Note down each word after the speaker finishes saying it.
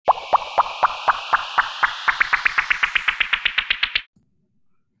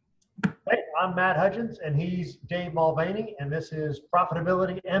I'm Matt Hudgens, and he's Dave Mulvaney, and this is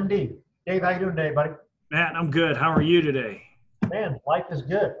Profitability MD. Dave, how you doing today, buddy? Matt, I'm good. How are you today? Man, life is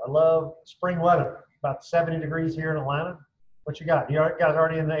good. I love spring weather. About 70 degrees here in Atlanta. What you got? You guys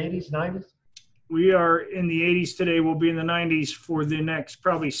already in the 80s, 90s? We are in the 80s today. We'll be in the 90s for the next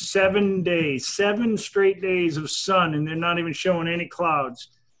probably 7 days, 7 straight days of sun, and they're not even showing any clouds.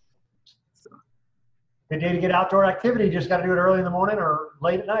 Good day to get outdoor activity. You just got to do it early in the morning or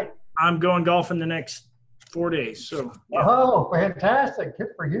late at night. I'm going golfing the next 4 days. So yeah. Oh, fantastic. Good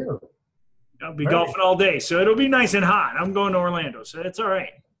for you. I'll be golfing all day. So it'll be nice and hot. I'm going to Orlando, so that's all right.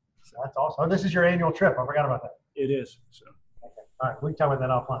 That's awesome. Oh, this is your annual trip. I forgot about that. It is. So. Okay. All right. We can talk about that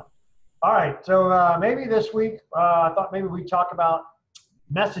offline. All right. So maybe this week, I thought maybe we'd talk about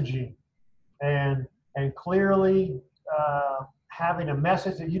messaging and clearly having a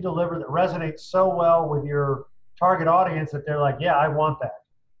message that you deliver that resonates so well with your target audience that they're like, yeah, I want that.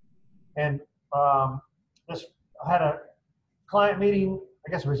 And I had a client meeting,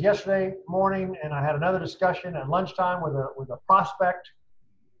 I guess it was yesterday morning, and I had another discussion at lunchtime with a prospect.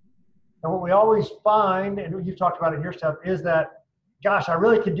 And what we always find, and you've talked about it in your stuff, is that, gosh, I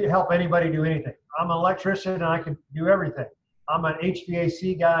really could help anybody do anything. I'm an electrician and I can do everything. I'm an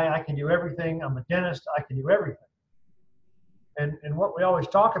HVAC guy, I can do everything. I'm a dentist, I can do everything. And what we always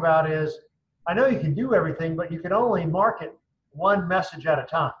talk about is, I know you can do everything, but you can only market one message at a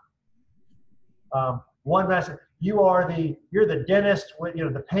time. One message. You're the dentist with,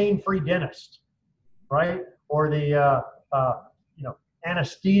 the pain-free dentist, right? Or the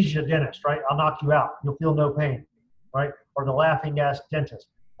anesthesia dentist, right? I'll knock you out. You'll feel no pain, right? Or the laughing gas dentist,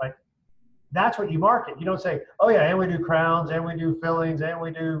 right? That's what you market. You don't say, oh yeah, and we do crowns, and we do fillings, and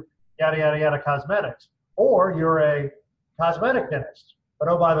we do yada yada yada cosmetics. Or you're a cosmetic dentist, but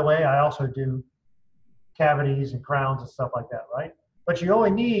oh, by the way, I also do cavities and crowns and stuff like that, right? But you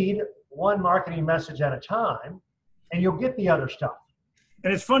only need one marketing message at a time, and you'll get the other stuff.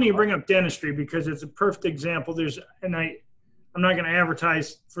 And it's funny you bring up dentistry because it's a perfect example. I'm not going to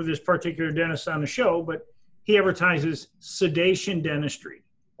advertise for this particular dentist on the show, but he advertises sedation dentistry.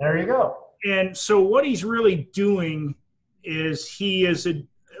 There you go. And so what he's really doing is he's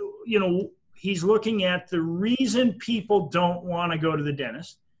looking at the reason people don't want to go to the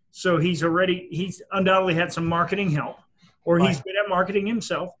dentist. So he's undoubtedly had some marketing help, or he's good at marketing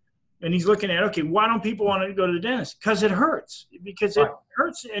himself. And he's looking at, okay, why don't people want to go to the dentist? Because it hurts. Because it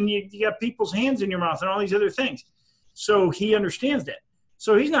hurts, and you got people's hands in your mouth and all these other things. So he understands that.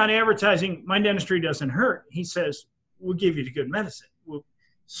 So he's not advertising, my dentistry doesn't hurt. He says, we'll give you the good medicine.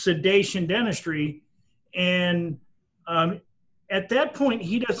 Sedation dentistry. And at that point,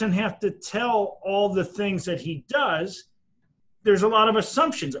 he doesn't have to tell all the things that he does. There's a lot of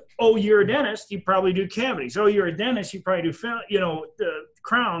assumptions. Oh, you're a dentist, you probably do cavities. Oh, you're a dentist, you probably do, the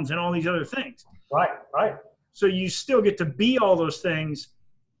crowns and all these other things. Right. So you still get to be all those things,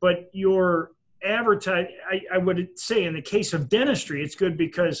 but your advertising, I would say in the case of dentistry, it's good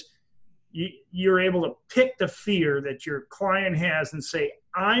because you're able to pick the fear that your client has and say,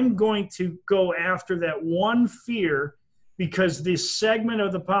 I'm going to go after that one fear because this segment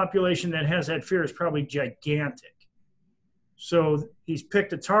of the population that has that fear is probably gigantic. So he's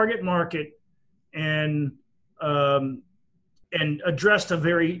picked a target market and addressed a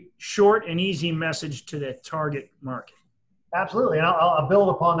very short and easy message to that target market. Absolutely. And I'll build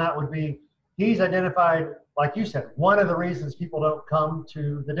upon that would be, he's identified, like you said, one of the reasons people don't come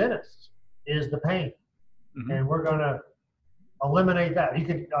to the dentist is the pain. Mm-hmm. And we're going to eliminate that.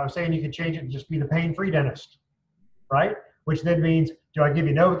 I was saying you could change it and just be the pain-free dentist, right? Which then means, do I give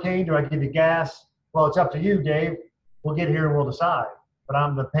you Novocaine? Do I give you gas? Well, it's up to you, Dave. We'll get here and we'll decide. But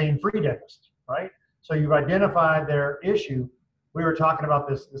I'm the pain-free dentist, right? So you've identified their issue. We were talking about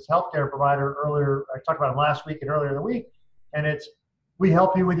this healthcare provider earlier. I talked about him last week and earlier in the week, and it's, we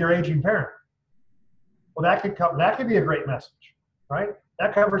help you with your aging parent. Well, that could be a great message, right?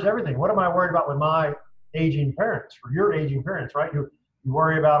 That covers everything. What am I worried about with my aging parents or your aging parents, right? You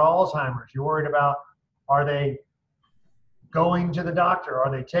worry about Alzheimer's. You're worried about, are they going to the doctor?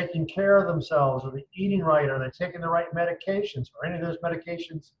 Are they taking care of themselves? Are they eating right? Are they taking the right medications? Are any of those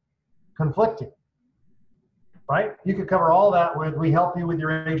medications conflicting? Right? You could cover all that with, we help you with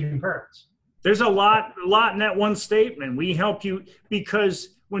your aging parents. There's a lot in that one statement. We help you,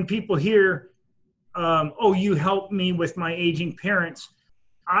 because when people hear, oh, you help me with my aging parents,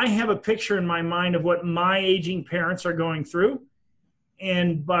 I have a picture in my mind of what my aging parents are going through.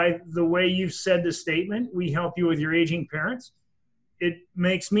 And by the way you've said the statement, we help you with your aging parents, it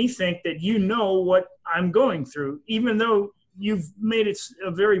makes me think that you know what I'm going through, even though you've made it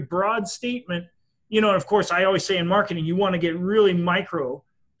a very broad statement. And of course, I always say in marketing, you want to get really micro,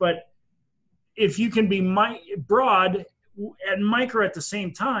 but if you can be broad and micro at the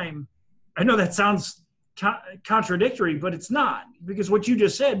same time, I know that sounds contradictory, but it's not, because what you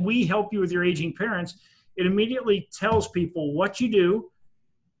just said, we help you with your aging parents. It immediately tells people what you do.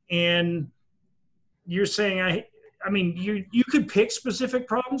 And you're saying, I mean, you could pick specific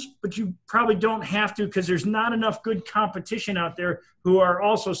problems, but you probably don't have to, because there's not enough good competition out there who are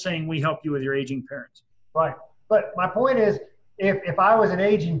also saying we help you with your aging parents. Right. But my point is, if I was an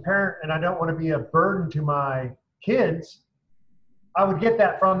aging parent and I don't want to be a burden to my kids, I would get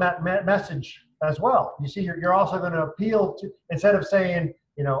that from that message as well. You see, you're also going to appeal to, instead of saying,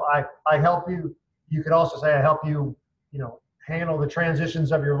 you know, I help you, you could also say I help you, you know, handle the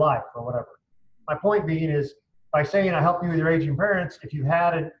transitions of your life or whatever. My point being is, by saying I help you with your aging parents, if you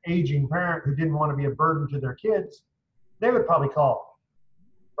had an aging parent who didn't want to be a burden to their kids, they would probably call,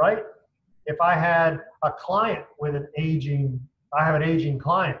 right? If I had a client with I have an aging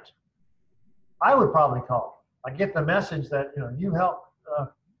client, I would probably call. I get the message that, you know, you help,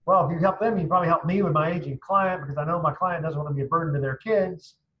 well, if you help them, you probably help me with my aging client, because I know my client doesn't want to be a burden to their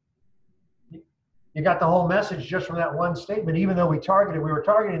kids. You got the whole message just from that one statement, even though we were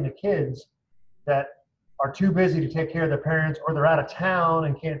targeting the kids that are too busy to take care of their parents, or they're out of town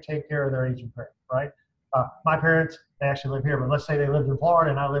and can't take care of their aging parents, right? My parents, they actually live here, but let's say they lived in Florida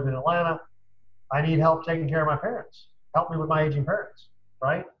and I live in Atlanta. I need help taking care of my parents. Help me with my aging parents,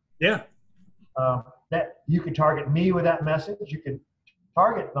 right? Yeah. That you can target me with that message. You can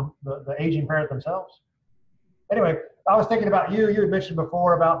target the aging parent themselves. Anyway, I was thinking about you. You had mentioned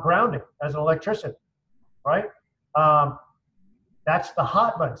before about grounding as an electrician, right? That's the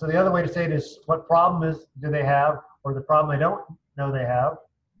hot button. So the other way to say it is, what problem do they have, or the problem they don't know they have?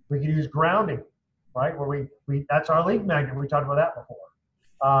 We can use grounding, right? Where we that's our lead magnet. We talked about that before.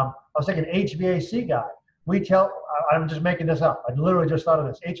 I was thinking HVAC guy. I'm just making this up. I literally just thought of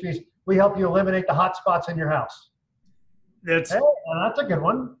this. HVAC, we help you eliminate the hot spots in your house. That's a good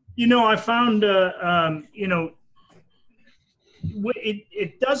one. You know, I found, you know,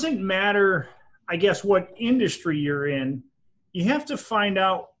 it doesn't matter, I guess, what industry you're in. You have to find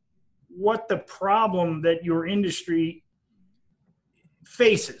out what the problem that your industry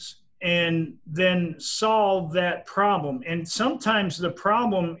faces and then solve that problem. And sometimes the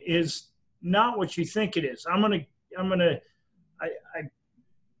problem is not what you think it is. I'm gonna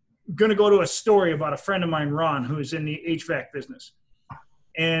go to a story about a friend of mine, Ron, who is in the HVAC business.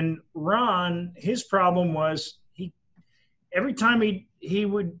 And Ron, his problem was every time he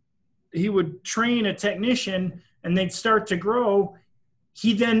would train a technician and they'd start to grow,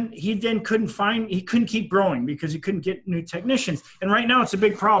 he then couldn't keep growing because he couldn't get new technicians. And right now it's a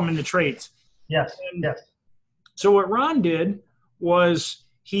big problem in the trades. Yes. Yes. So what Ron did was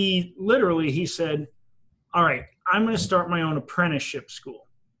he said, all right, I'm going to start my own apprenticeship school,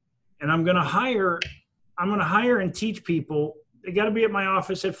 and I'm going to hire and teach people. They got to be at my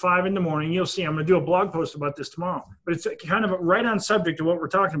office at 5 a.m. You'll see, I'm going to do a blog post about this tomorrow, but it's kind of right on subject to what we're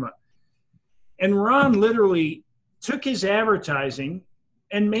talking about. And Ron literally took his advertising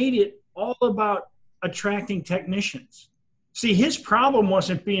and made it all about attracting technicians. See, his problem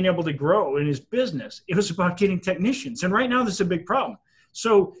wasn't being able to grow in his business. It was about getting technicians. And right now, this is a big problem.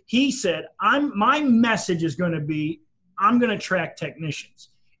 So he said, my message is going to be, I'm going to attract technicians.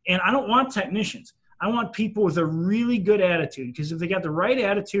 And I don't want technicians. I want people with a really good attitude, because if they got the right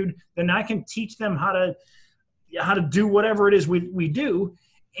attitude, then I can teach them how to do whatever it is we do.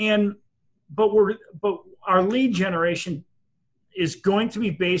 But our lead generation is going to be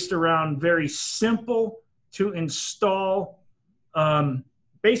based around very simple to install,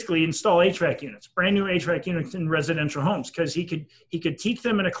 basically install HVAC units, brand new HVAC units in residential homes, because he could teach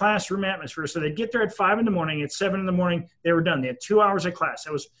them in a classroom atmosphere. So they'd get there at 5 a.m. At 7 a.m, they were done. They had 2 hours of class.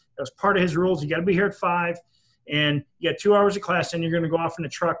 That was part of his rules. You got to be here at 5, and you got 2 hours of class, and you're going to go off in a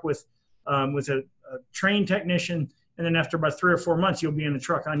truck with a trained technician. And then after about 3 or 4 months, you'll be in the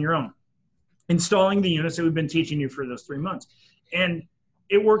truck on your own, installing the units that we've been teaching you for those 3 months. And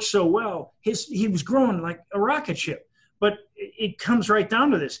it worked so well. He was growing like a rocket ship. But it comes right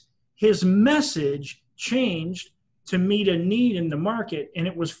down to this. His message changed to meet a need in the market, and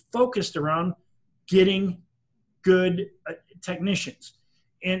it was focused around getting good technicians.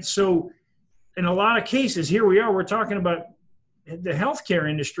 And so in a lot of cases, here we are, we're talking about the healthcare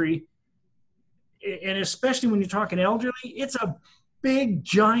industry, and especially when you're talking elderly, it's a big,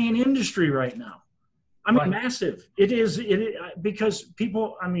 giant industry right now. I mean, right. Massive. It is because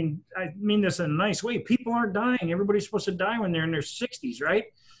people, I mean this in a nice way. People aren't dying. Everybody's supposed to die when they're in their 60s, right?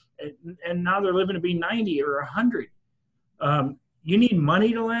 And now they're living to be 90 or 100. You need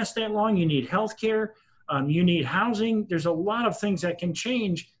money to last that long. You need health care. You need housing. There's a lot of things that can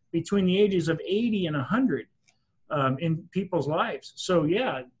change, between the ages of 80 and 100 in people's lives. So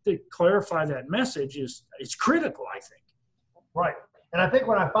yeah, to clarify that message is critical, I think. Right. And I think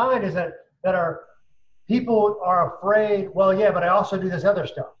what I find is that our people are afraid, well, yeah, but I also do this other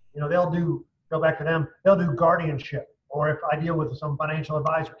stuff. You know, go back to them, they'll do guardianship, or if I deal with some financial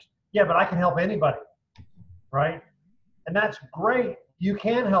advisors. Yeah, but I can help anybody, right? And that's great. You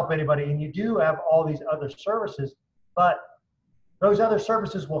can help anybody, and you do have all these other services, but those other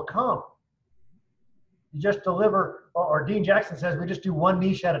services will come. You just deliver, or Dean Jackson says, we just do one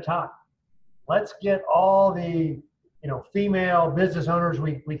niche at a time. Let's get all the, female business owners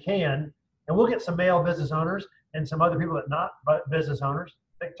we can, and we'll get some male business owners and some other people that not business owners,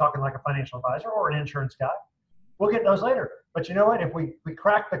 talking like a financial advisor or an insurance guy. We'll get those later. But you know what? If we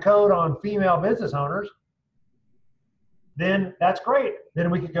crack the code on female business owners, then that's great.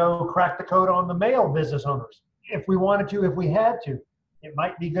 Then we could go crack the code on the male business owners if we wanted to, if we had to. It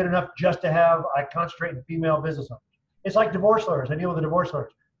might be good enough just to have, I concentrate in female business owners. It's like divorce lawyers. I deal with the divorce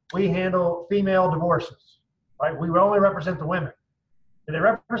lawyers. We handle female divorces, right? We only represent the women. Do they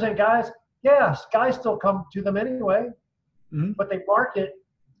represent guys? Yes, guys still come to them anyway, but they market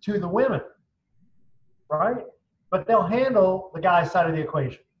to the women, right? But they'll handle the guy's side of the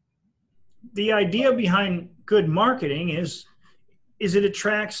equation. The idea behind good marketing is it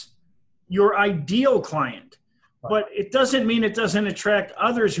attracts your ideal client, but it doesn't mean it doesn't attract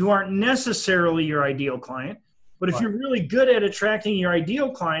others who aren't necessarily your ideal client. But if you're really good at attracting your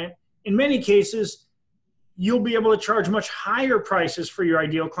ideal client, in many cases, you'll be able to charge much higher prices for your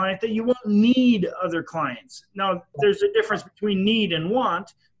ideal client that you won't need other clients. Now, there's a difference between need and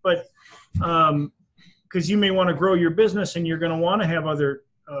want, but because you may want to grow your business and you're going to want to have other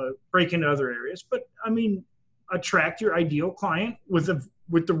break into other areas. But I mean, attract your ideal client with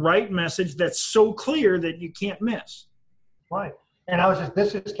the right message that's so clear that you can't miss. Right. And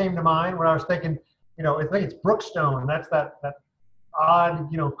this just came to mind when I was thinking, I think it's Brookstone. That's that odd,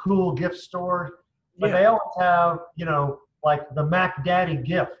 cool gift store. But they always have, like the Mac Daddy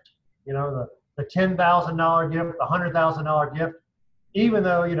gift, the $10,000 gift, the $100,000 gift, even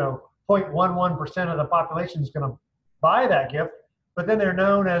though, 0.11% of the population is going to buy that gift, but then they're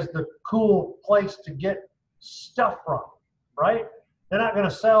known as the cool place to get stuff from, right? They're not going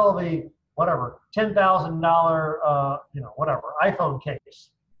to sell the $10,000, iPhone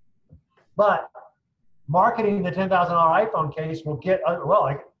case. But marketing the $10,000 iPhone case will get,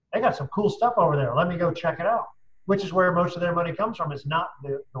 they got some cool stuff over there. Let me go check it out, which is where most of their money comes from. It's not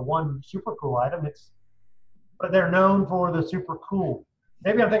the one super cool item. But they're known for the super cool.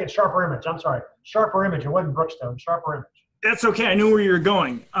 Maybe I'm thinking Sharper Image. I'm sorry. Sharper Image. It wasn't Brookstone. Sharper Image. That's okay. I knew where you were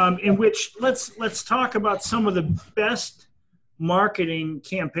going. In which let's talk about some of the best marketing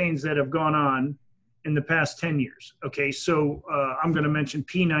campaigns that have gone on in the past 10 years. Okay, so I'm going to mention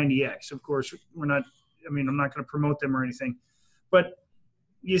P90X. Of course, I'm not going to promote them or anything, but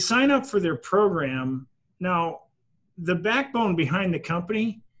you sign up for their program. Now, the backbone behind the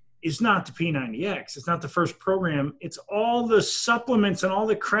company is not the P90X. It's not the first program. It's all the supplements and all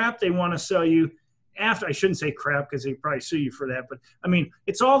the crap they want to sell you after. I shouldn't say crap because they probably sue you for that, but I mean,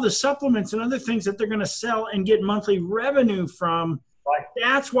 it's all the supplements and other things that they're going to sell and get monthly revenue from. Right.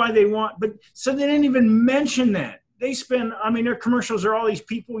 That's why they want, but so they didn't even mention that. They spend, their commercials are all these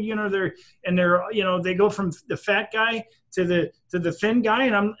people, they go from the fat guy to the thin guy.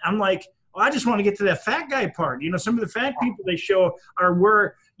 And I'm like, I just want to get to that fat guy part. Some of the fat people they show are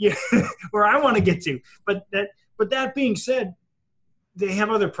where I want to get to. But that being said, they have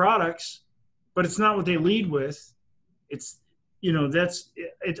other products, but it's not what they lead with. It's,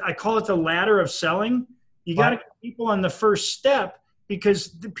 I call it the ladder of selling. You got to get people on the first step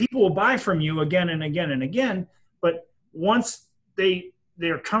because the people will buy from you again and again and again. But once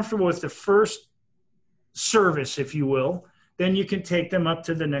they're comfortable with the first service, if you will, then you can take them up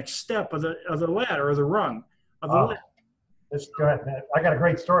to the next step of the ladder or the rung of the ladder. That's good, man. I got a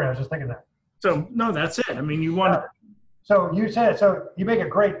great story. I was just thinking that. So no, that's it. You want to. So you make a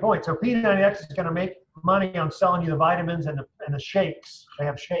great point. So P90X is going to make money on selling you the vitamins and the shakes. They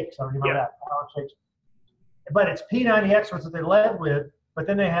have shakes. I don't know that. Shakes. But it's P90X, which they led with, but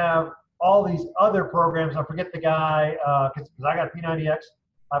then they have all these other programs. I forget the guy, because I got P90X.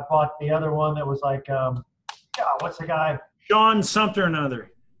 I bought the other one that was like, what's the guy? Sean something or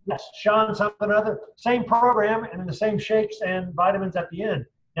another. Yes, Sean something or other. Same program and then the same shakes and vitamins at the end.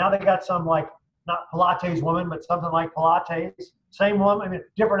 Now they got some like, not Pilates woman, but something like Pilates. Same one,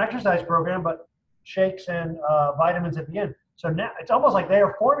 different exercise program, but shakes and vitamins at the end. So now it's almost like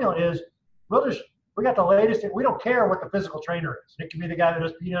their formula is, we got the latest. We don't care what the physical trainer is. It can be the guy that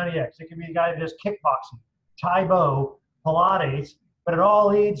does P90X. It can be the guy that does kickboxing, Tae Bo, Pilates. but it all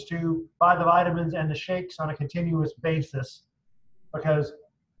leads to buy the vitamins and the shakes on a continuous basis, because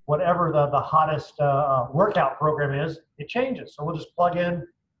whatever the hottest workout program is, it changes. So we'll just plug in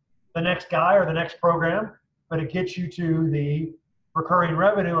the next guy or the next program, but it gets you to the recurring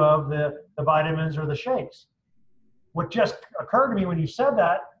revenue of the vitamins or the shakes. What just occurred to me when you said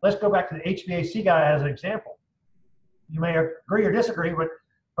that, let's go back to the HVAC guy as an example. You may agree or disagree,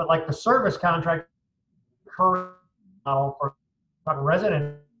 but like the service contract model for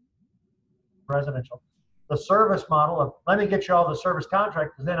residential, the service model of let me get you all the service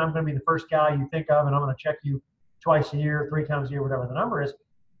contract, because then I'm going to be the first guy you think of, and I'm going to check you twice a year, 3 times a year, whatever the number is.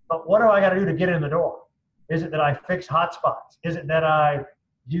 But what do I got to do to get in the door? Is it that I fix hotspots? Is it that I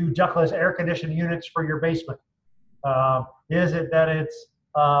do ductless air conditioning units for your basement? Is it that it's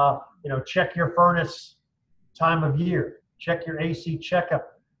check your furnace time of year, check your AC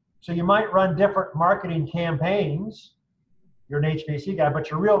checkup? So you might run different marketing campaigns. You're an HVAC guy, but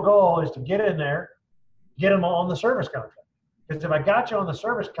your real goal is to get in there, get them on the service contract. Because if I got you on the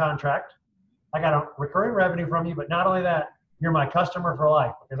service contract, I got a recurring revenue from you, but not only that, you're my customer for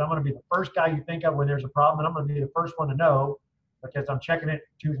life, because I'm going to be the first guy you think of when there's a problem, and I'm going to be the first one to know, because I'm checking it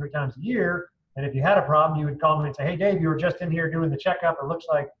 2 or 3 times a year. And if you had a problem, you would call me and say, hey, Dave, you were just in here doing the checkup. It looks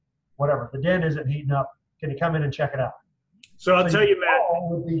like whatever, the den isn't heating up. Can you come in and check it out? So I'll tell you, Matt.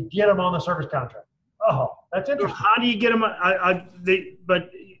 Would be get them on the service contract. Oh, that's interesting. So how do you get them? But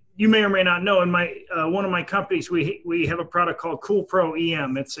you may or may not know, in my one of my companies, we have a product called Cool Pro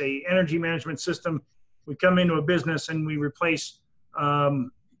EM. It's a energy management system. We come into a business and we replace,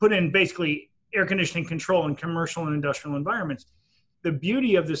 put in basically air conditioning control in commercial and industrial environments. The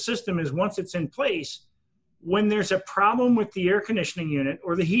beauty of the system is once it's in place, when there's a problem with the air conditioning unit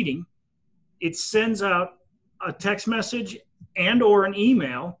or the heating, it sends out a text message and or an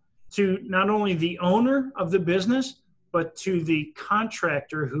email to not only the owner of the business, but to the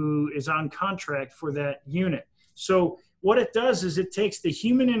contractor who is on contract for that unit. So what it does is it takes the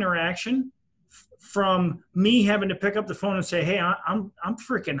human interaction from me having to pick up the phone and say, hey, I'm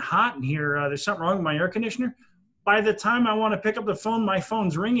freaking hot in here. There's something wrong with my air conditioner. By the time I want to pick up the phone, my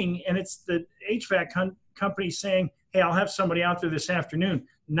phone's ringing and it's the HVAC company saying, hey, I'll have somebody out there this afternoon.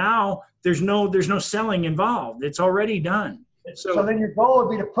 Now there's no selling involved. It's already done. So then your goal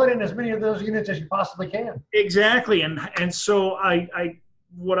would be to put in as many of those units as you possibly can. Exactly. And so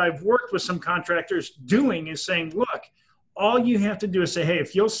what I've worked with some contractors doing is saying, look, all you have to do is say, hey,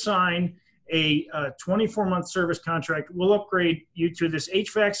 if you'll sign a 24-month service contract, we'll upgrade you to this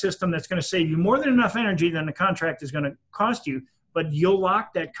HVAC system that's going to save you more than enough energy than the contract is going to cost you, but you'll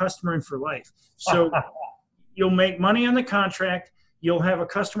lock that customer in for life. So you'll make money on the contract, you'll have a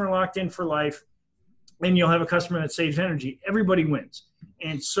customer locked in for life, and you'll have a customer that saves energy. Everybody wins.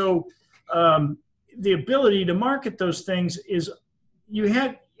 And so the ability to market those things is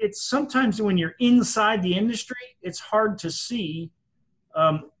it's sometimes when you're inside the industry, it's hard to see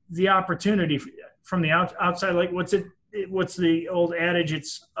the opportunity from the outside. Like what's the old adage?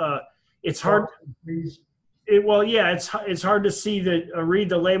 It's hard. It's hard to see read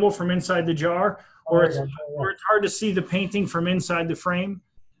the label from inside the jar, or it's hard to see the painting from inside the frame.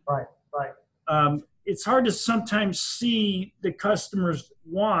 Right. It's hard to sometimes see the customer's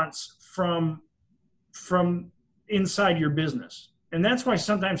wants from inside your business. And that's why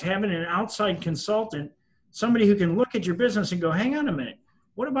sometimes having an outside consultant, somebody who can look at your business and go, hang on a minute,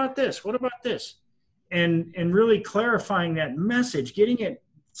 what about this? What about this? And really clarifying that message, getting it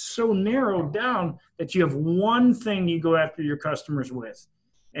so narrowed down that you have one thing you go after your customers with,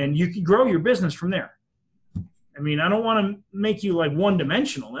 and you can grow your business from there. I mean, I don't want to make you like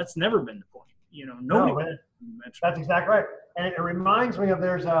one-dimensional. That's never been the point. That's exactly right. And it reminds me of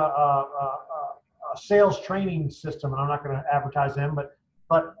there's a sales training system, and I'm not going to advertise them,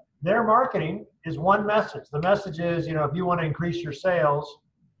 but their marketing is one message. The message is, if you want to increase your sales,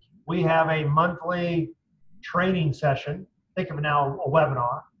 we have a monthly training session. Think of it now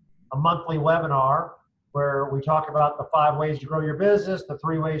a monthly webinar where we talk about the 5 ways to grow your business, the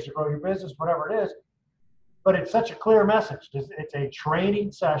 3 ways to grow your business, whatever it is. But it's such a clear message. It's a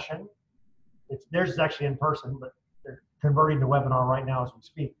training session. Theirs is actually in person, but they're converting to webinar right now as we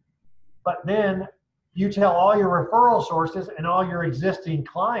speak. But then you tell all your referral sources and all your existing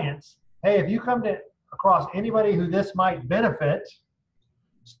clients, hey, if you come across anybody who this might benefit,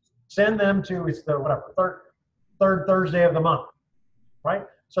 send them to, it's the third Thursday of the month, right?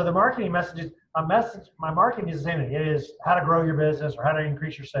 So the marketing message is my marketing is the same thing. It is how to grow your business or how to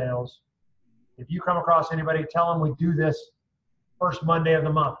increase your sales. If you come across anybody, tell them we do this first Monday of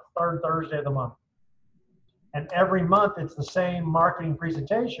the month, third Thursday of the month. And every month it's the same marketing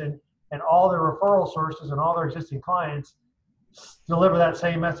presentation, and all their referral sources and all their existing clients deliver that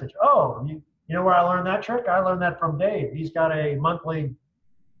same message. Oh, you know where I learned that trick? I learned that from Dave. He's got a monthly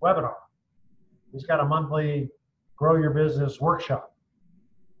webinar. He's got a monthly grow your business workshop.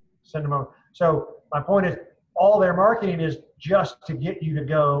 Send them over. So my point is, all their marketing is just to get you to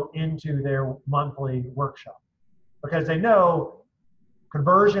go into their monthly workshop, because they know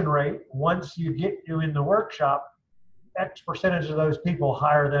conversion rate, once you get you in the workshop, X percentage of those people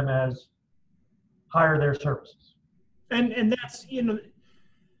hire their services. And that's,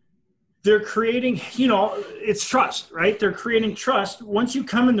 they're creating, it's trust, right? They're creating trust. Once you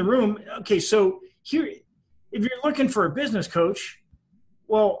come in the room, okay, so here, if you're looking for a business coach,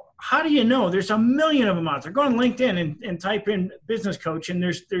 well, how do you know? There's a million of them out there. Go on LinkedIn and type in business coach, and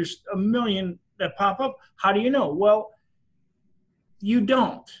there's a million that pop up. How do you know? Well, you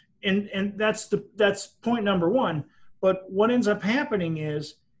don't. And that's point number one. But what ends up happening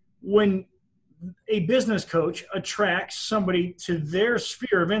is when a business coach attracts somebody to their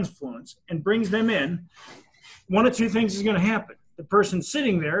sphere of influence and brings them in, one of two things is going to happen. The person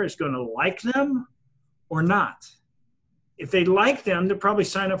sitting there is going to like them or not. If they like them, they'll probably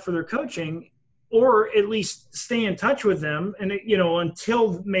sign up for their coaching, or at least stay in touch with them, and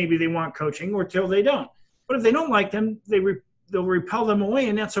until maybe they want coaching or till they don't. But if they don't like them, they'll repel them away,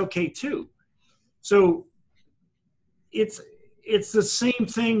 and that's okay too. So it's the same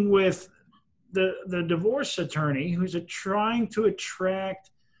thing with the divorce attorney who's trying to attract,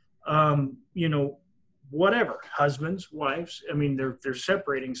 whatever, husbands, wives. I mean, they're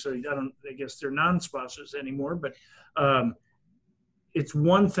separating, so I guess they're non-spouses anymore. But it's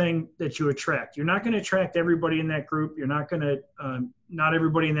one thing that you attract. You're not going to attract everybody in that group. You're not going to. Not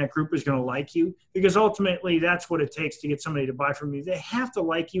everybody in that group is going to like you, because ultimately that's what it takes to get somebody to buy from you. They have to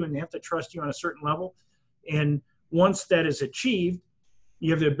like you and they have to trust you on a certain level. And once that is achieved,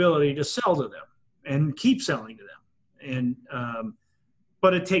 you have the ability to sell to them and keep selling to them. And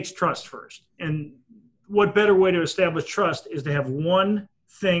but it takes trust first. And what better way to establish trust is to have one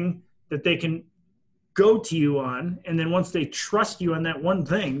thing that they can go to you on, and then once they trust you on that one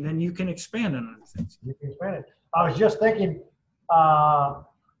thing, then you can expand on other things. You can expand it. I was just thinking,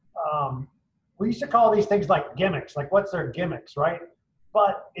 we used to call these things like gimmicks, like what's their gimmicks, right?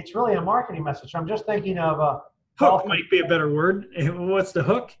 But it's really a marketing message. I'm just thinking of hook might be a better word. What's the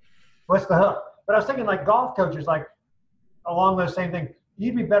hook? What's the hook? But I was thinking like golf coaches, like along those same things.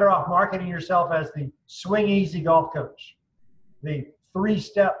 You'd be better off marketing yourself as the swing easy golf coach, the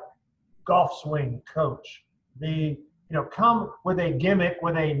 3-step golf swing coach, the, come with a gimmick,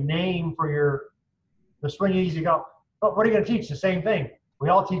 with a name for the swing easy golf. But what are you going to teach? The same thing. We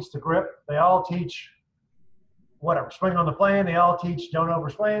all teach the grip. They all teach whatever, swing on the plane. They all teach don't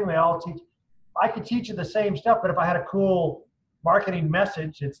overswing. They all teach. I could teach you the same stuff, but if I had a cool marketing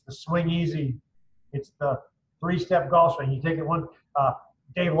message, it's the swing easy. It's the 3-step golf swing. You take it one.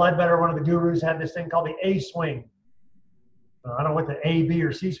 Dave Ledbetter, one of the gurus, had this thing called the A swing. I don't know what the A, B,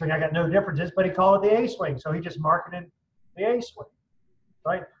 or C swing. I got no differences, but he called it the A swing. So he just marketed the A swing,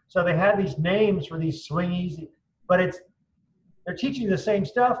 right? So they had these names for these swing easy, but they're teaching the same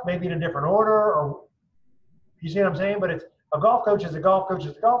stuff, maybe in a different order, or you see what I'm saying? But it's a golf coach is a golf coach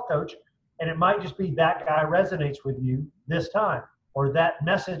is a golf coach, and it might just be that guy resonates with you this time, or that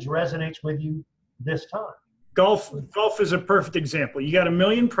message resonates with you this time. Golf is a perfect example. You got 1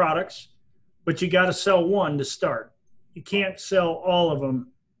 million products, but you got to sell one to start. You can't sell all of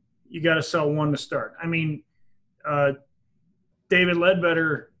them. You got to sell one to start. I mean, David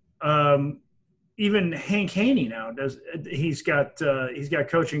Ledbetter, even Hank Haney now he's got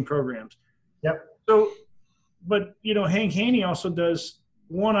coaching programs. Yep. So, but Hank Haney also does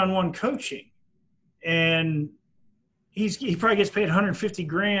one-on-one coaching, and he probably gets paid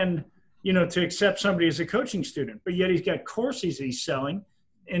 $150,000, to accept somebody as a coaching student, but yet he's got courses he's selling,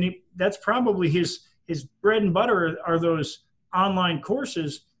 and that's probably his bread and butter are those online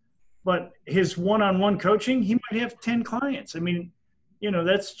courses. But his one-on-one coaching, he might have 10 clients. I mean,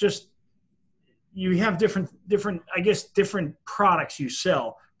 that's just, you have different, I guess, different products you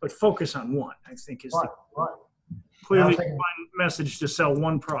sell, but focus on one, I think is right. Clearly defined message to sell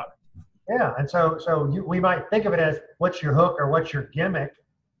one product. Yeah. And so we might think of it as what's your hook or what's your gimmick.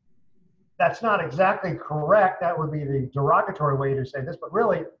 That's not exactly correct. That would be the derogatory way to say this, but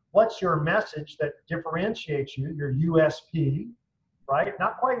really, what's your message that differentiates you, your USP, right?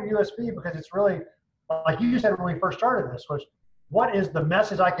 Not quite your USP, because it's really, like you said when we first started this, was what is the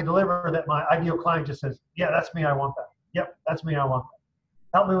message I can deliver that my ideal client just says, yeah, that's me, I want that. Yep, that's me, I want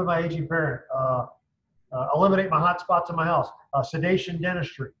that. Help me with my aging parent. Eliminate my hot spots in my house. Sedation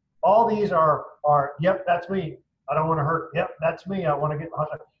dentistry. All these are, yep, that's me. I don't want to hurt. Yep, that's me. I want to get,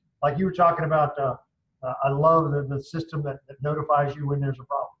 like you were talking about I love the system that notifies you when there's a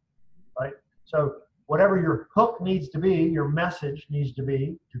problem, right? So whatever your hook needs to be, your message needs to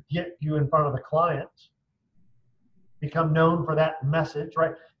be to get you in front of the client, become known for that message,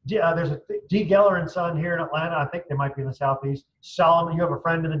 right? There's a D. Geller and Son here in Atlanta. I think they might be in the Southeast. Solomon, you have a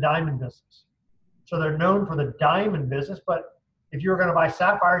friend in the diamond business. So they're known for the diamond business, but if you're going to buy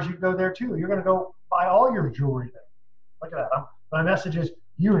sapphires, you go there too. You're going to go buy all your jewelry there. Look at that. My message is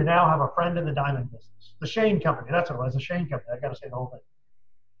you now have a friend in the diamond business. The Shane Company, that's what it was, the Shane Company. I got to say the whole thing.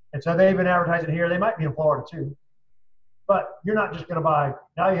 And so they've been advertising here. They might be in Florida too. But you're not just going to buy,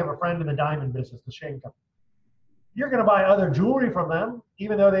 now you have a friend in the diamond business, the Shane Company. You're going to buy other jewelry from them,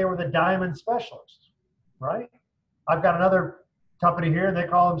 even though they were the diamond specialists, right? I've got another company here, and they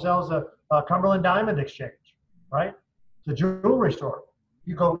call themselves a Cumberland Diamond Exchange, right? It's a jewelry store.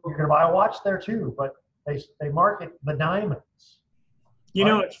 You're going to buy a watch there too, but they market the diamonds. You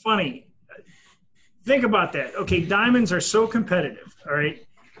know, it's funny. Think about that. Okay, diamonds are so competitive, all right?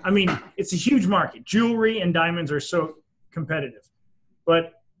 I mean, it's a huge market. Jewelry and diamonds are so competitive.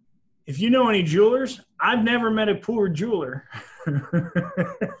 But if you know any jewelers, I've never met a poor jeweler.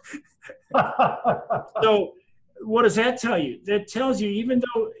 So what does that tell you? That tells you even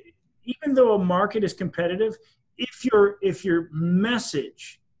though a market is competitive, if your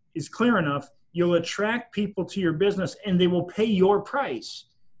message is clear enough, you'll attract people to your business and they will pay your price.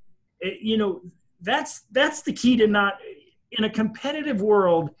 That's the key to not, in a competitive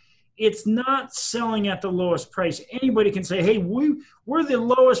world, it's not selling at the lowest price. Anybody can say, hey, we're the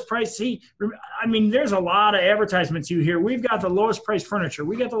lowest price. See, I mean, there's a lot of advertisements you hear. We've got the lowest price furniture.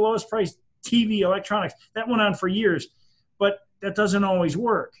 We got the lowest price TV, electronics. That went on for years, but that doesn't always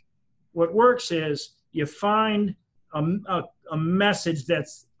work. What works is you find a message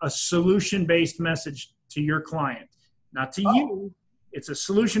that's a solution-based message to your client, not to you. It's a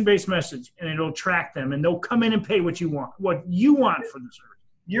solution-based message, and it'll attract them, and they'll come in and pay what you want for the service.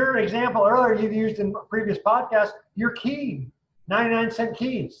 Your example earlier you've used in previous podcasts, your key, 99-cent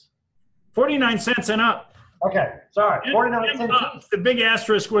keys. 49 cents and up. Okay, sorry, 49-cent keys. The big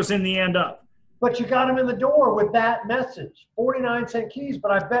asterisk was in the end up. But you got them in the door with that message, 49-cent keys,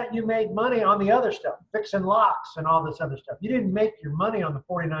 but I bet you made money on the other stuff, fixing locks and all this other stuff. You didn't make your money on the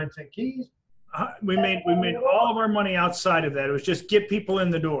 49-cent keys. We made all of our money outside of that. It was just get people in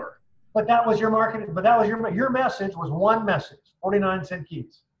the door. But that was your marketing. But that was your message was one message, 49-cent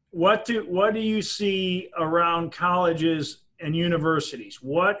keys. What do you see around colleges and universities?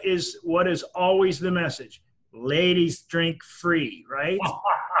 What is always the message? Ladies drink free, right?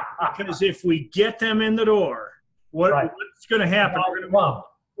 Because if we get them in the door, what's going to happen?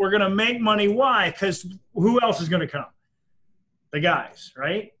 We're going to make money. Why? Because who else is going to come? The guys,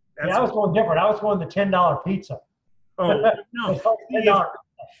 right? I was going different. I was going the $10 pizza. Oh, no. $10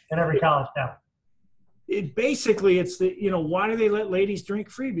 in every college town. Why do they let ladies drink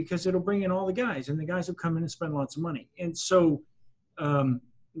free? Because it'll bring in all the guys, and the guys will come in and spend lots of money. And so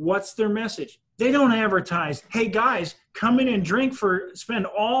what's their message? They don't advertise, hey, guys, come in and spend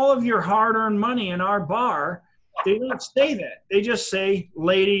all of your hard-earned money in our bar. They don't say that. They just say,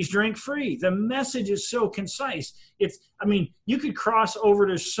 ladies drink free. The message is so concise. You could cross over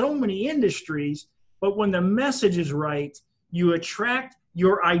to so many industries, but when the message is right, you attract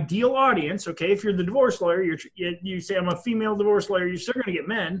your ideal audience. Okay, if you're the divorce lawyer, you say, I'm a female divorce lawyer, you're still going to get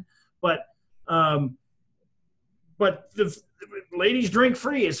men, but the ladies drink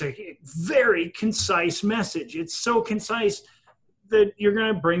free is a very concise message. It's so concise that you're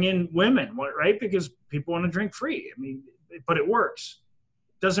going to bring in women, right? Because people want to drink free. But it works.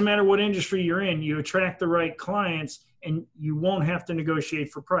 Doesn't matter what industry you're in, you attract the right clients and you won't have to negotiate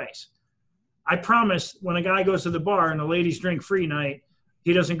for price. I promise when a guy goes to the bar and the ladies drink free night,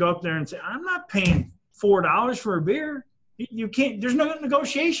 he doesn't go up there and say, I'm not paying $4 for a beer. You can't, there's no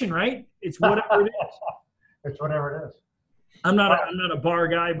negotiation, right? It's whatever it is. It's whatever it is. I'm not a bar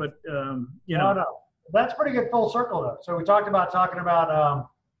guy, but No. That's pretty good full circle though. So we talked about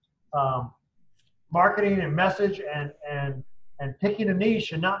marketing and message and picking a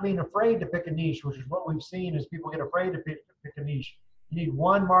niche and not being afraid to pick a niche, which is what we've seen is people get afraid to pick a niche. You need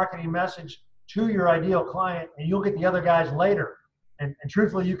one marketing message to your ideal client and you'll get the other guys later. And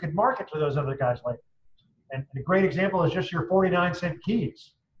truthfully, you can market to those other guys later. And a great example is just your 49-cent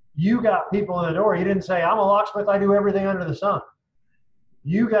keys. You got people in the door. You didn't say, I'm a locksmith, I do everything under the sun.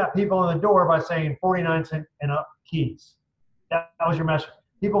 You got people in the door by saying 49-cent and up keys. That was your message.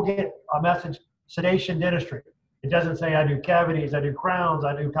 People get a message, sedation dentistry. It doesn't say I do cavities, I do crowns,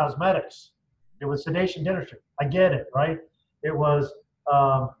 I do cosmetics. It was sedation dentistry. I get it, right? It was,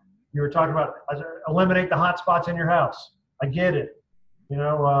 you were talking about eliminate the hot spots in your house. I get it.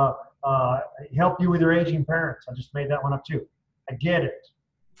 help you with your aging parents. I just made that one up too. I get it,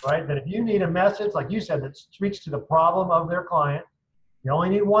 right? That if you need a message, like you said, that speaks to the problem of their client, you only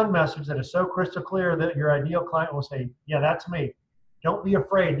need one message that is so crystal clear that your ideal client will say, yeah, that's me. Don't be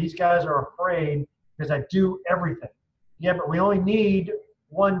afraid. These guys are afraid because I do everything. Yeah, but we only need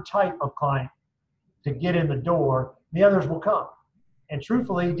one type of client to get in the door. The others will come. And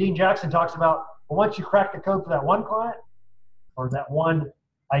truthfully, Dean Jackson talks about, well, once you crack the code for that one client or that one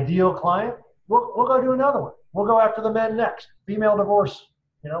ideal client, we'll go do another one. We'll go after the men next. Female divorce,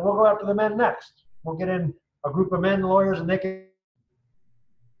 we'll go after the men next. We'll get in a group of men lawyers and they can.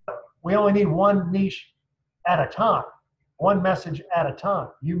 We only need one niche at a time, one message at a time.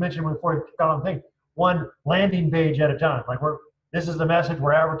 You mentioned before you got on the thing, one landing page at a time. Like this is the message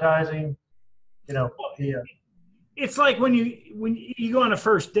we're advertising. It's like when you go on a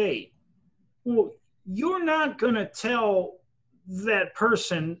first date. Well, you're not going to tell that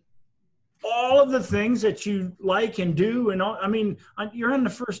person all of the things that you like and do, and all. I mean, you're on the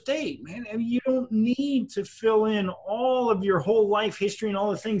first date, man. I mean, you don't need to fill in all of your whole life history and all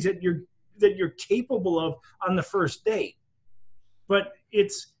the things that you're capable of on the first date. But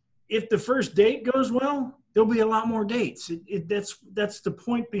if the first date goes well, there'll be a lot more dates. That's the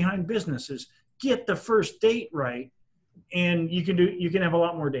point behind business is get the first date right, and you can have a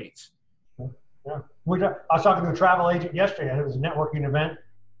lot more dates. Yeah. I was talking to a travel agent yesterday. It was a networking event,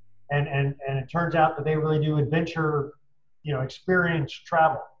 and it turns out that they really do adventure, experience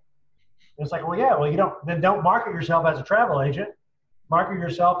travel. And it's like, well, you don't market yourself as a travel agent. Market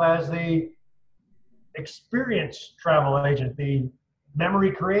yourself as the experience travel agent, the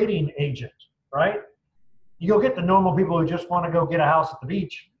memory creating agent, right? You'll get the normal people who just want to go get a house at the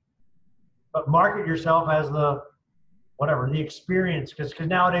beach, but market yourself as the experience, because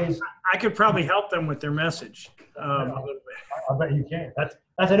nowadays I could probably help them with their message. I bet you can. That's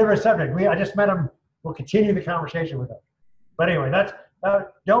a different subject. I just met them. We'll continue the conversation with them. But anyway,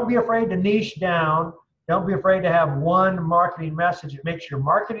 don't be afraid to niche down. Don't be afraid to have one marketing message. It makes your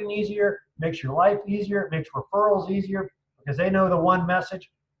marketing easier, makes your life easier, it makes referrals easier because they know the one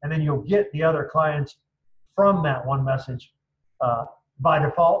message, and then you'll get the other clients from that one message by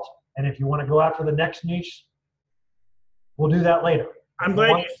default. And if you want to go after the next niche, we'll do that later. I'm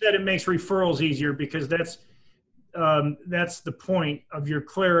glad you said it makes referrals easier, because that's the point of your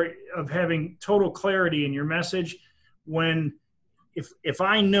clarity, of having total clarity in your message. When if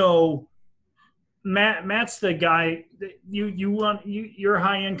I know Matt's the guy that you're a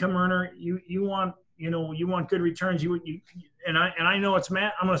high income earner, you want good returns, and I know it's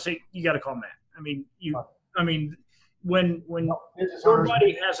Matt, I'm going to say you got to call Matt. When your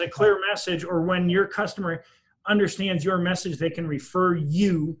buddy has a clear message, or when your customer understands your message, they can refer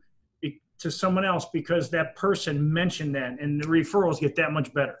you to someone else because that person mentioned that, and the referrals get that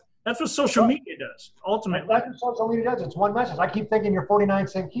much better. That's what social media does, ultimately. That's what social media does. It's one message. I keep thinking your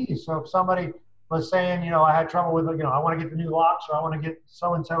 49-cent keys. So if somebody was saying, I had trouble with, I want to get the new locks, or I want to get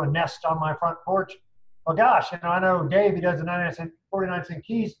so-and-so a nest on my front porch. Well, gosh, I know Dave, he does the 49-cent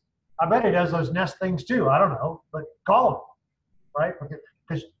keys. I bet he does those nest things too. I don't know, but call him, right?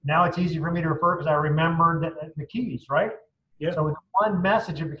 Because now it's easy for me to refer because I remembered the keys, right? Yeah. So with one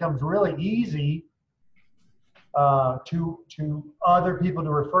message, it becomes really easy to other people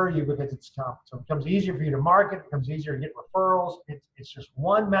to refer you because it's tough. So it becomes easier for you to market. It becomes easier to get referrals. It's just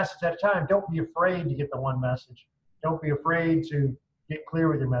one message at a time. Don't be afraid to get the one message. Don't be afraid to get clear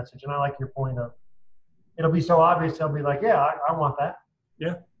with your message. And I like your point of it'll be so obvious. They'll be like, yeah, I want that.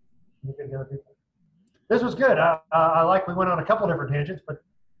 Yeah. This was good. I like we went on a couple different tangents, but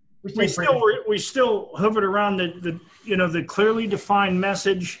we still hovered around the clearly defined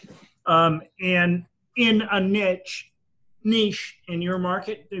message, and in a niche in your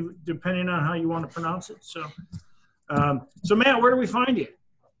market, depending on how you want to pronounce it. So Matt, where do we find you?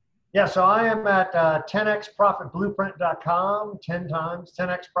 Yeah, so I am at 10xprofitblueprint.com, 10 times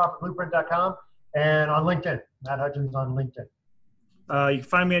 10xprofitblueprint.com, and on LinkedIn. Matt Hudgens on LinkedIn. You can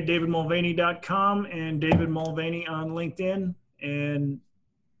find me at davidmulvaney.com and David Mulvaney on LinkedIn, and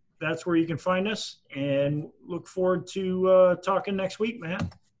that's where you can find us. And look forward to talking next week, man.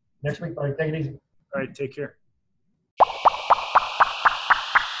 Next week, buddy. Take it easy. All right, take care.